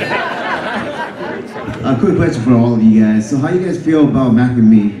now. A quick question for all of you guys. So how you guys feel about Mac and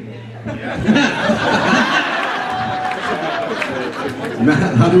Me?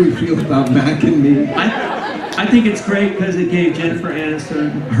 How do we feel about Mac and Me? I think it's great because it gave Jennifer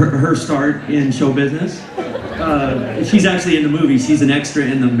Aniston her start in show business. She's actually in the movie. She's an extra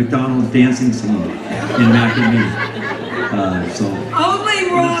in the McDonald's dancing scene in Mac and Me. Only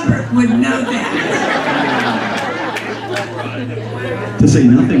Robert would know that. To say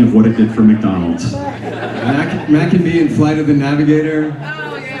nothing of what it did for McDonald's. Mac and Me and Flight of the Navigator.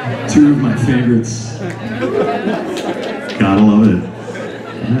 Two of my favorites. Gotta love it.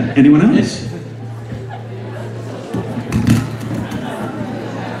 Anyone else?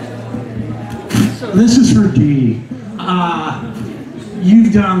 This is for Dee.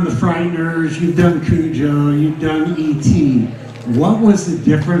 You've done The Frighteners, you've done Cujo, you've done E.T. What was the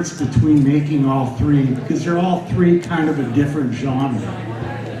difference between making all three? Because they're all three kind of a different genre.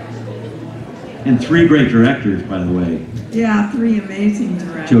 And three great directors, by the way. Yeah, three amazing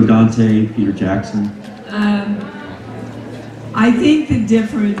directors. Joe Dante, Peter Jackson. I think the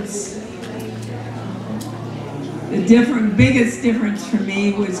biggest difference for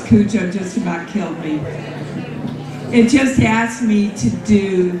me was Cujo just about killed me. It just asked me to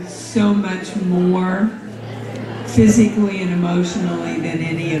do so much more physically and emotionally than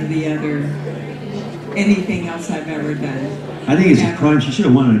anything else I've ever done. I think it's a crime. She should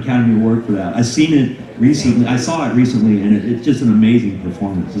have won an Academy Award for that. I've seen it recently. I saw it recently, and it's just an amazing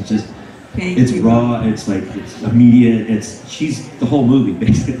performance. It's just, it's raw. It's like it's immediate. She's the whole movie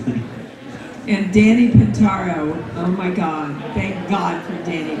basically. And Danny Pintaro, oh my God! Thank God for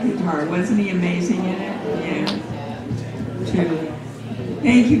Danny Pintaro. Wasn't he amazing in it? Yeah, truly.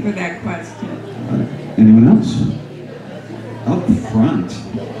 Thank you for that question. Anyone else? Up front.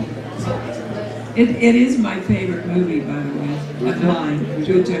 It is my favorite movie, by the way, of mine,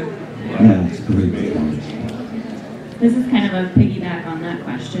 Cujo. Yeah, it's a great performance. This is kind of a piggyback on that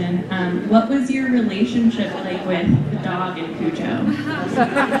question. What was your relationship like with the dog in Cujo?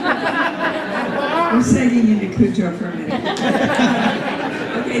 We're segueing into Cujo for a minute.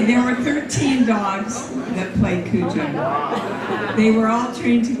 Okay, there were 13 dogs that played Cujo. They were all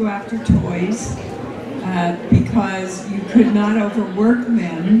trained to go after toys because you could not overwork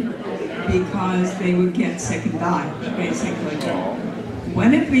them because they would get sick and die, basically.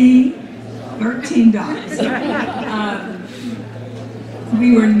 When it be 13 dogs.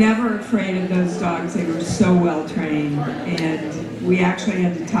 We were never afraid of those dogs. They were so well trained, and we actually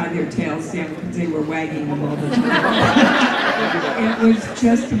had to tie their tails down because they were wagging them all the time. It was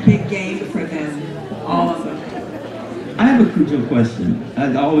just a big game for them, all of them. I have a Cujo question.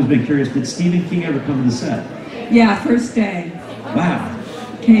 I've always been curious, did Stephen King ever come to the set? Yeah, first day. Wow.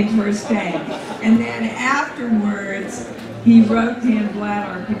 Came first day. And then afterwards, he wrote Dan Blatt,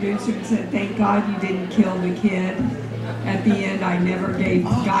 our producer, and said, "Thank God you didn't kill the kid." At the end, I never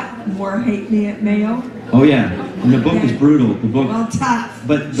got more hate mail. Oh yeah, and the book is brutal. The book. Well, tough.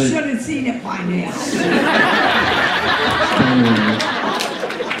 But should have seen it by now.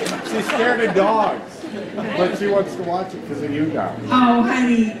 She's scared of dogs, but she wants to watch it because of you guys. Oh,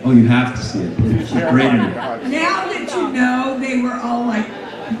 honey. Oh, you have to see it. She's great in it. Now that you know, they were all like.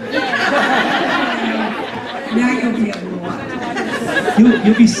 Now you'll be able to watch it.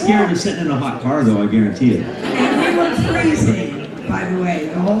 You'll be scared of sitting in a hot car, though. I guarantee it. And we were freezing, by the way,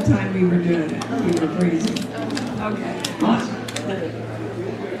 the whole time we were doing it. We were freezing. Okay. Awesome.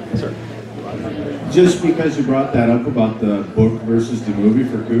 Sir. Just because you brought that up about the book versus the movie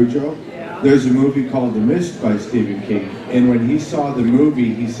for Cujo, there's a movie called The Mist by Stephen King, and when he saw the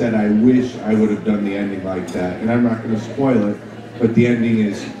movie, he said, "I wish I would have done the ending like that." And I'm not going to spoil it, but the ending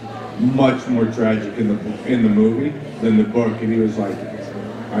is much more tragic in the movie than the book, and he was like,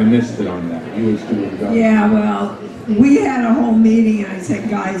 "I missed it on that." He was doing that. Yeah, well, we had a whole meeting, and I said,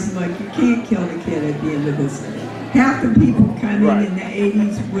 "Guys, look, you can't kill the kid at the end of this." Half the people coming in the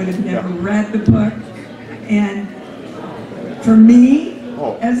 80s would have never read the book, and for me,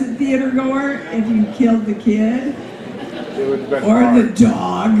 as a theater goer, if you killed the kid or the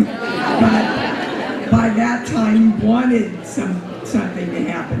dog, but by that time you wanted something to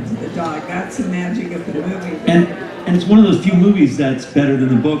happen to the dog. That's the magic of the movie. And it's one of those few movies that's better than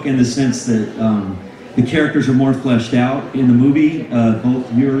the book in the sense that the characters are more fleshed out in the movie. Both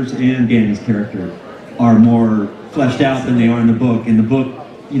yours and Danny's character are more fleshed out than they are in the book. In the book,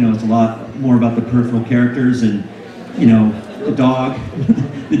 you know, it's a lot more about the peripheral characters, and you know, the dog.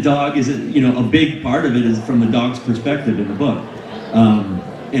 The dog is, you know, a big part of it is from the dog's perspective in the book,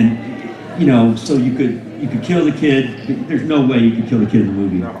 and you know, so you could kill the kid. There's no way you could kill the kid in the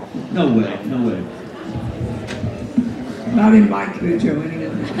movie. No way, no way. Not in my Cujo anyway.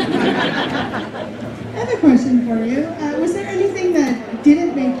 I have a question for you. Was there anything that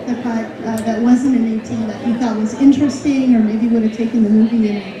didn't make the cut that wasn't in ET that you thought was interesting, or maybe would have taken the movie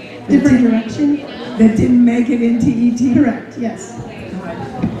in a different direction? That didn't make it into ET? Correct, yes.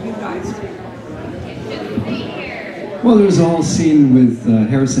 You guys. Well, there was a whole scene with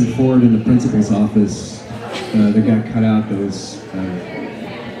Harrison Ford in the principal's office that got cut out. That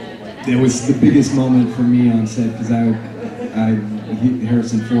was the biggest moment for me on set, because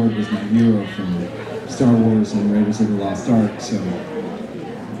Harrison Ford was my hero from Star Wars and Raiders of the Lost Ark, so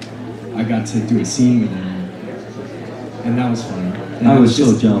I got to do a scene with him, and that was fun. And I was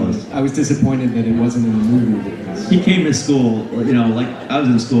so jealous. I was disappointed that it wasn't in the movie, because He came to school, you know, like I was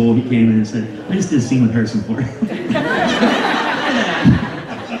in school, he came in and said, "I just did a scene with Harrison Ford."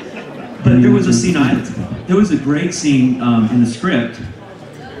 But there was a scene, there was a great scene in the script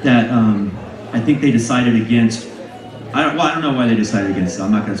that I think they decided against. I don't know why they decided against it.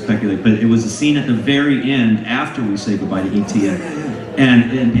 I'm not going to speculate, but it was a scene at the very end after we say goodbye to E.T.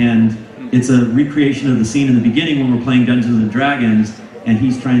 And it's a recreation of the scene in the beginning when we're playing Dungeons and Dragons, and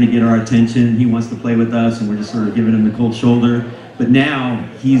he's trying to get our attention. He wants to play with us, and we're just sort of giving him the cold shoulder. But now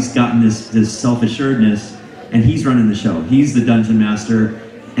he's gotten this self-assuredness, and he's running the show. He's the dungeon master,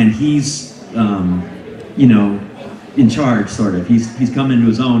 and he's you know, in charge, sort of. He's come into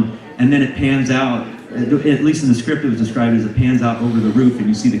his own, and then it pans out. At least in the script, it was described as it pans out over the roof, and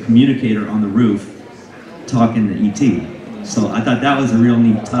you see the communicator on the roof talking to E.T. So I thought that was a real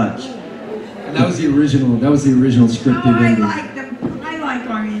neat touch. And that was the original. That was the original scripted ending. I like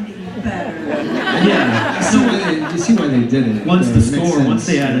our ending better. Yeah. You see why they did it. Once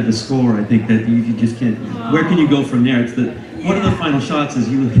they added the score, I think that you just can't. Where can you go from there? It's one of the final shots is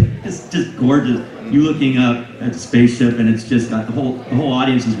it's just gorgeous. You looking up at the spaceship, and it's just got the whole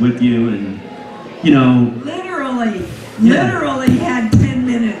audience is with you, and you know. Literally had 10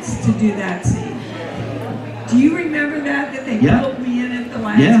 minutes to do that scene. Do you remember that they pulled me in at the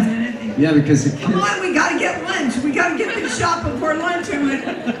last minute? Yeah, because the kids... Come on, we got to get lunch. We got to get this shot before lunch. I went,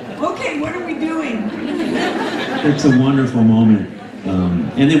 okay, what are we doing? It's a wonderful moment.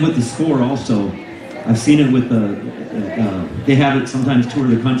 And then with the score also, I've seen it with they have it sometimes tour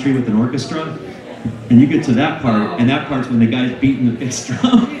the country with an orchestra, and you get to that part, and that part's when the guy's beating the bass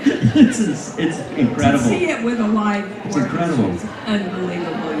drum. it's incredible. To see it with a live orchestra, incredible. It's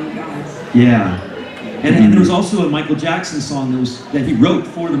unbelievable, you guys. Yeah. And there was also a Michael Jackson song that he wrote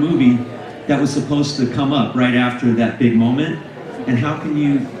for the movie that was supposed to come up right after that big moment. And how can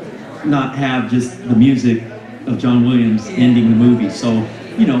you not have just the music of John Williams ending the movie? So,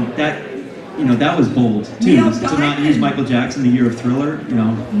 that was bold too, to not use Michael Jackson, the year of Thriller,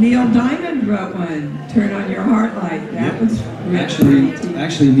 Neil Diamond wrote one, Turn on Your Heart Light. That was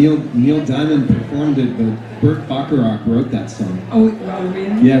Actually, Neil Diamond performed it, but Burt Bacharach wrote that song. Oh,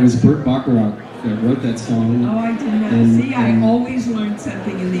 really? Yeah, it was Burt Bacharach that wrote that song. Oh, I did not. See, I always learn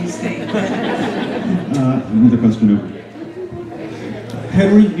something in these things. Another question over.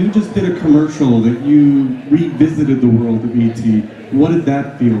 Henry, you just did a commercial that you revisited the world of E.T. What did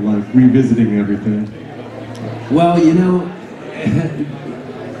that feel like, revisiting everything? Well,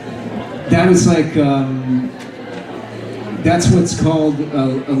 that was like, that's what's called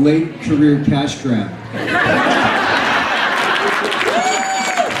a late career cash grab.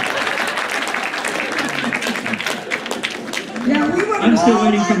 Yeah, we would I'm still all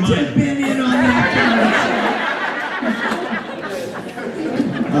waiting for like to mine. been in on that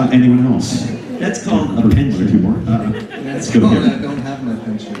Anyone else? That's called a pension. Two more. That's go called here. I don't have my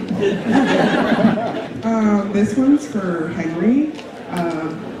pension. This one's for Henry.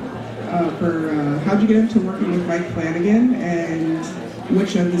 How'd you get into working with Mike Flanagan, and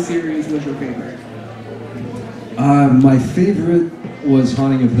which of the series was your favorite? My favorite was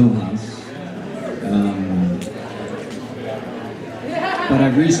Haunting of Hill House. But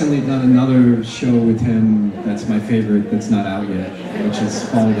I've recently done another show with him that's my favorite, that's not out yet, which is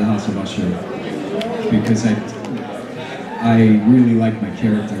Follow the House of Usher. Because I really like my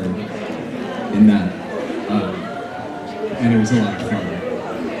character in that. And it was a lot of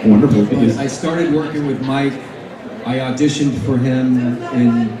fun. Wonderful. I started working with Mike. I auditioned for him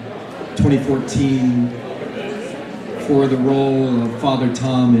in 2014 for the role of Father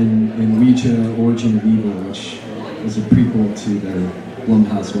Tom in Ouija, Origin of Evil, which was a prequel to the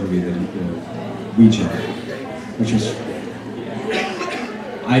Blumhouse movie, Ouija, which was,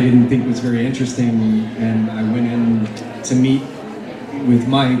 I didn't think was very interesting, and I went in to meet with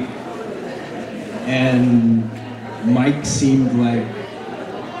Mike, and Mike seemed like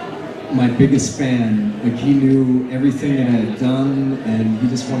my biggest fan. Like, he knew everything that I had done, and he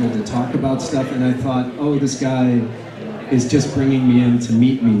just wanted to talk about stuff, and I thought, oh, this guy is just bringing me in to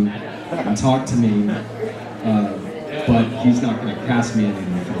meet me and talk to me, but he's not going to cast me in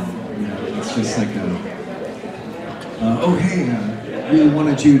anything. It's just like oh hey, really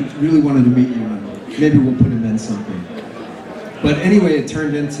wanted to meet you, and maybe we'll put him in something. But anyway, it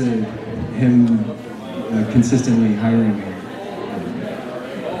turned into him consistently hiring me,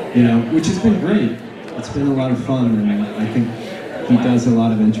 which has been great. It's been a lot of fun, and I think he does a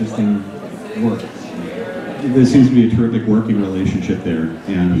lot of interesting work. There seems to be a terrific working relationship there,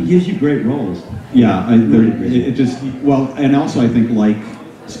 and He gives you great roles. yeah, and also I think, like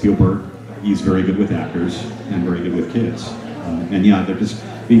Spielberg, he's very good with actors and very good with kids, and yeah,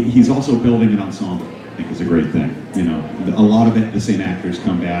 he's also building an ensemble. I think is a great thing. A lot of it, the same actors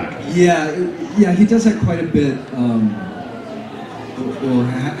come back. Yeah, he does that quite a bit, or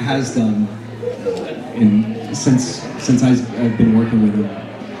has done, since I've been working with him.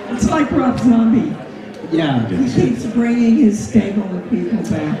 It's like Rob Zombie. Yeah. He keeps bringing his stable of people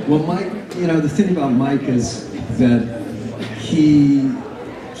back. Well, Mike, the thing about Mike is that he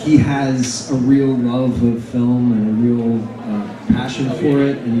has a real love of film and a real passion for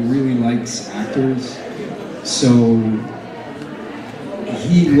it, and he really likes actors. So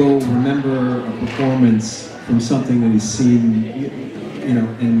he will remember a performance from something that he's seen,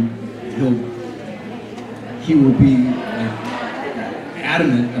 and he will be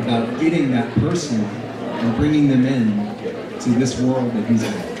adamant about getting that person and bringing them in to this world that he's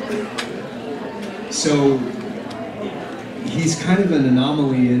in. So he's kind of an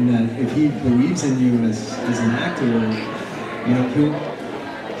anomaly in that if he believes in you as an actor,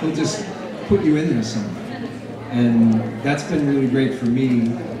 he'll just put you in there somewhere. And that's been really great for me,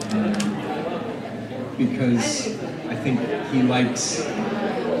 because I think he likes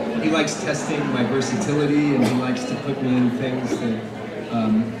testing my versatility, and he likes to put me in things that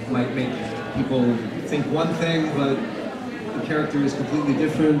might make people think one thing, but the character is completely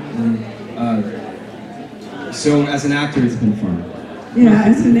different. And so as an actor, it's been fun. Yeah,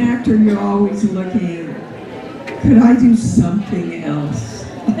 as an actor, you're always looking, could I do something else?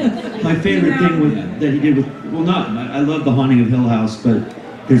 My favorite thing that he did I love The Haunting of Hill House, but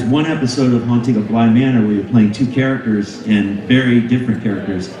there's one episode of Haunting of Bly Manor where you're playing two characters, and very different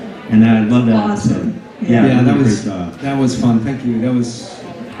characters, and I love that episode. Yeah, that was fun. Thank you.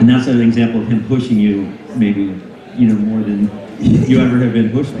 And that's an example of him pushing you, maybe, more than you ever have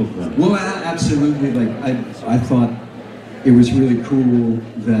been pushed before. Well, absolutely. Like I thought it was really cool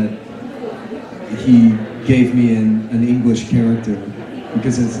that he gave me an English character,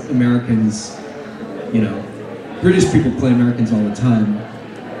 because as Americans, you know, British people play Americans all the time,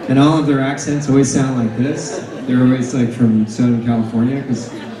 and all of their accents always sound like this. They're always like from Southern California,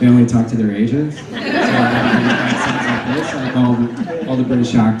 because they only talk to their agents. So accents like this, like all the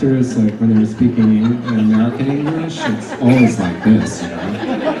British actors, like when they're speaking American English, it's always like this, you know.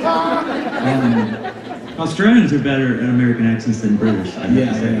 Australians are better at American accents than British, I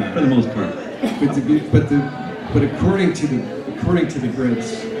have to say, for the most part. But according to the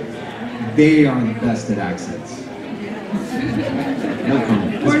Brits, they are the best at accents.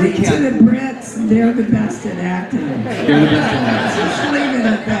 According to the Brits, they're the best at acting. They're the best at acting. Just leave it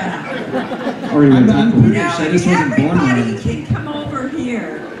at that. I'm British. I just wasn't born Everybody right. can come over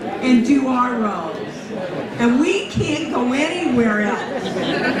here and do our roles, and we can't go anywhere else.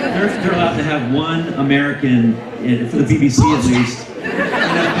 They're allowed to have one American, for the BBC at least.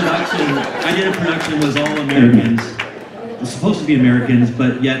 I did a production was all Americans. It's supposed to be Americans,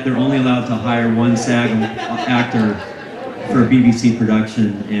 but yet they're only allowed to hire one SAG actor for a BBC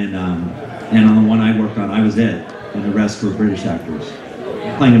production, and on the one I worked on, I was it, and the rest were British actors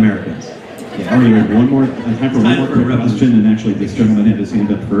playing Americans. Okay, all right, we have time for one more quick question, and actually this gentleman had his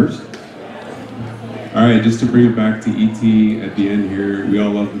hand up first. All right, just to bring it back to E.T. at the end here, we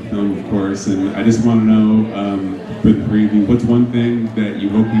all love the film, of course, and I just want to know, for the three of you, what's one thing that you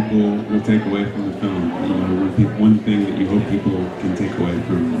hope people will take away from the film? You know, one thing that you hope people can take away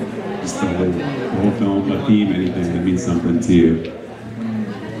from just the whole film, a theme, anything that means something to you?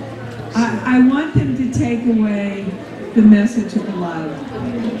 I want them to take away the message of love.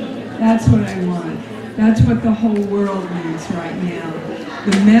 That's what I want. That's what the whole world needs right now.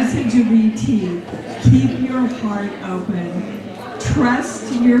 The message of E.T. Keep your heart open.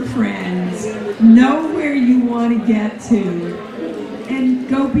 Trust your friends. Know where you want to get to. And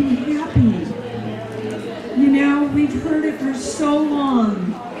go be happy. You know, we've heard it for so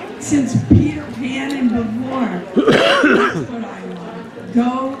long. Since Peter Pan and before. That's what I want.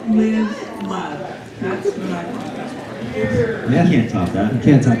 Go live love. That's what I want. Yeah. You can't top that. You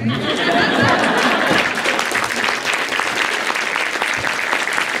can't top that.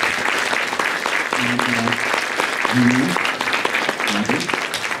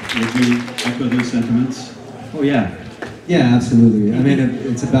 Would you echo those sentiments? Oh yeah. Yeah, absolutely. I mean,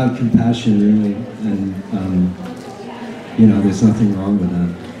 it's about compassion, really, and you know, there's nothing wrong with that.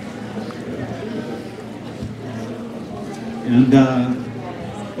 And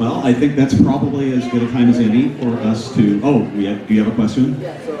well, I think that's probably as good a time as any for us to. Oh, do you have a question?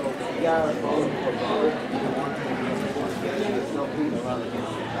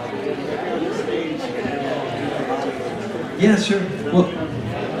 Yeah, sure. Well,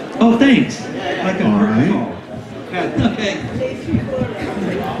 oh, thanks. Like a all right. Okay.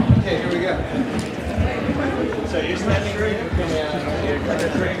 Okay, here we go. So you're standing right.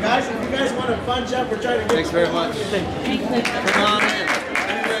 Guys, if you guys want to bunch up, we're trying to get. Thanks very much. Come on in.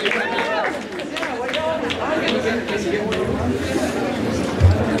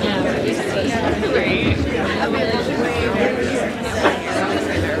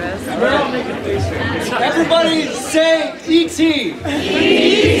 Everybody say E.T. E.T.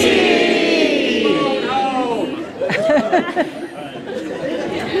 Oh no.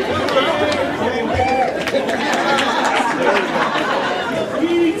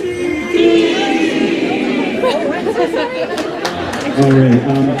 All right.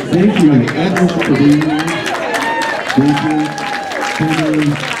 Thank you everyone for being here. Thank you, Henry,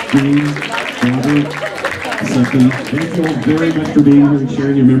 James, Robert, Stephanie. Thank you all very much for being here and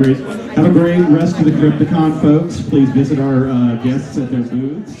sharing your memories. Have a great rest of the Crypticon, folks. Please visit our guests at their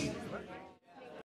booths.